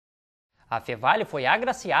A Feevale foi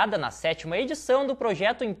agraciada na 7ª edição do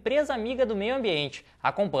projeto Empresa Amiga do Meio Ambiente.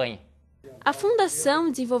 Acompanhe. A Fundação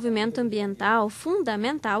de Desenvolvimento Ambiental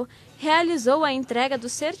Fundamental realizou a entrega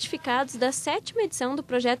dos certificados da 7ª edição do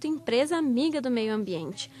projeto Empresa Amiga do Meio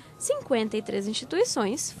Ambiente. 53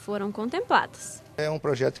 instituições foram contempladas. É um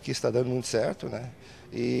projeto que está dando muito certo, né?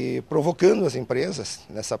 E provocando as empresas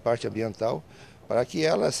nessa parte ambiental para que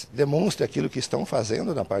elas demonstrem aquilo que estão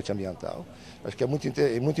fazendo na parte ambiental. Acho que é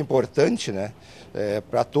muito importante, né,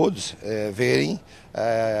 para todos verem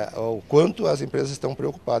o quanto as empresas estão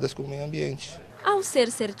preocupadas com o meio ambiente. Ao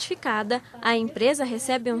ser certificada, a empresa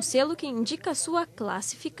recebe um selo que indica sua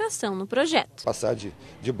classificação no projeto. Passar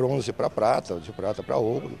de bronze para prata, de prata para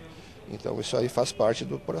ouro, então isso aí faz parte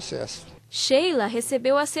do processo. Sheila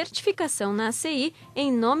recebeu a certificação na ACI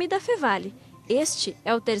em nome da Feevale. Este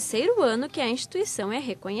é o 3º ano que a instituição é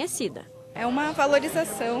reconhecida. É uma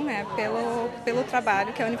valorização, né, pelo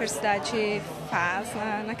trabalho que a universidade faz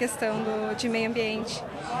na questão de meio ambiente,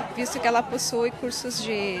 visto que ela possui cursos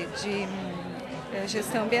de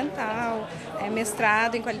gestão ambiental,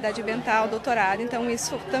 mestrado em qualidade ambiental, doutorado, então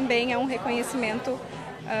isso também é um reconhecimento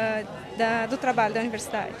do trabalho da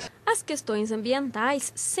universidade. As questões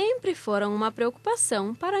ambientais sempre foram uma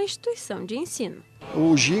preocupação para a instituição de ensino.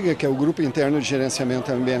 O GIGA, que é o Grupo Interno de Gerenciamento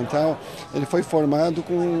Ambiental, ele foi formado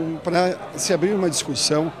para se abrir uma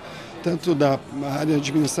discussão, tanto da área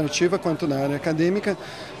administrativa quanto na área acadêmica,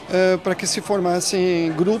 para que se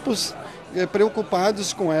formassem grupos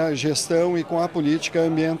preocupados com a gestão e com a política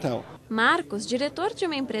ambiental. Marcos, diretor de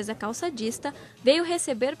uma empresa calçadista, veio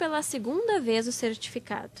receber pela 2ª vez o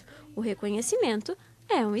certificado. O reconhecimento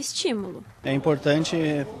é um estímulo. É importante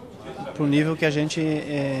para o nível que a gente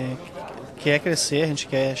quer crescer, a gente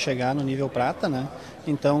quer chegar no nível prata, né?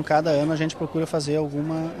 Então, cada ano a gente procura fazer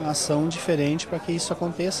alguma ação diferente para que isso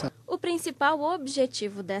aconteça. O principal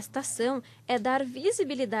objetivo desta ação é dar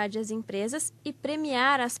visibilidade às empresas e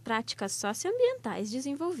premiar as práticas socioambientais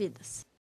desenvolvidas.